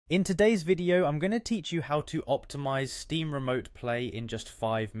In today's video, I'm going to teach you how to optimize Steam Remote Play in just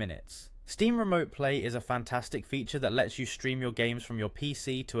 5 minutes. Steam Remote Play is a fantastic feature that lets you stream your games from your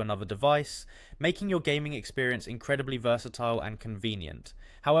PC to another device, making your gaming experience incredibly versatile and convenient.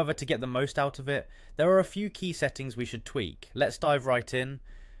 However, to get the most out of it, there are a few key settings we should tweak. Let's dive right in.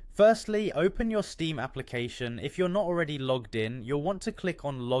 Firstly, open your Steam application. If you're not already logged in, you'll want to click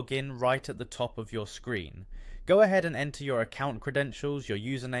on Login right at the top of your screen. Go ahead and enter your account credentials, your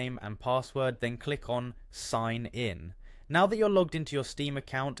username and password, then click on Sign In. Now that you're logged into your Steam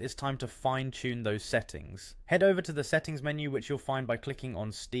account, it's time to fine-tune those settings. Head over to the settings menu, which you'll find by clicking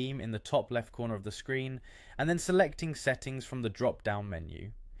on Steam in the top left corner of the screen, and then selecting Settings from the drop-down menu.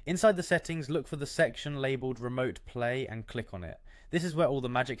 Inside the settings, look for the section labelled Remote Play and click on it. This is where all the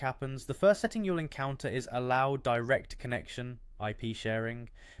magic happens. The first setting you'll encounter is Allow Direct Connection, IP sharing.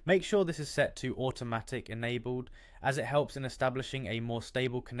 Make sure this is set to automatic enabled, as it helps in establishing a more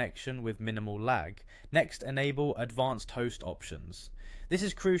stable connection with minimal lag. Next, enable advanced host options. This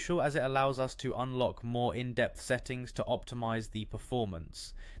is crucial as it allows us to unlock more in-depth settings to optimize the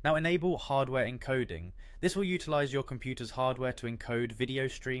performance. Now enable hardware encoding. This will utilize your computer's hardware to encode video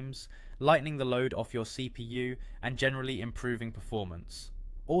streams, lightening the load off your CPU and generally improving performance.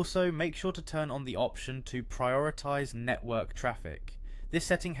 Also, make sure to turn on the option to prioritize network traffic. This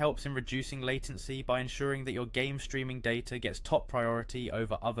setting helps in reducing latency by ensuring that your game streaming data gets top priority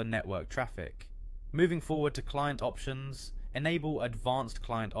over other network traffic. Moving forward to client options, enable advanced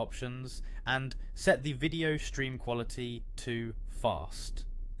client options and set the video stream quality to fast.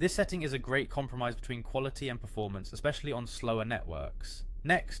 This setting is a great compromise between quality and performance, especially on slower networks.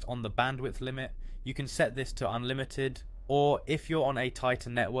 Next, on the bandwidth limit, you can set this to unlimited, or if you're on a tighter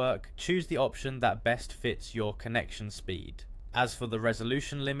network, choose the option that best fits your connection speed. As for the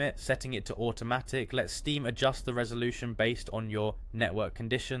resolution limit, setting it to automatic lets Steam adjust the resolution based on your network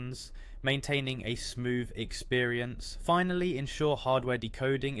conditions, maintaining a smooth experience. Finally, ensure hardware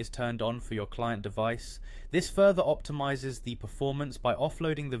decoding is turned on for your client device. This further optimizes the performance by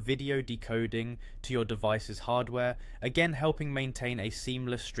offloading the video decoding to your device's hardware, again helping maintain a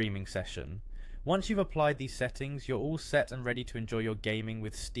seamless streaming session. Once you've applied these settings, you're all set and ready to enjoy your gaming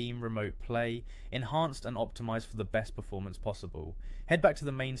with Steam Remote Play, enhanced and optimized for the best performance possible. Head back to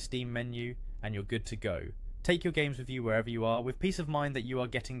the main Steam menu and you're good to go. Take your games with you wherever you are, with peace of mind that you are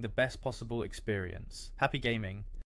getting the best possible experience. Happy gaming!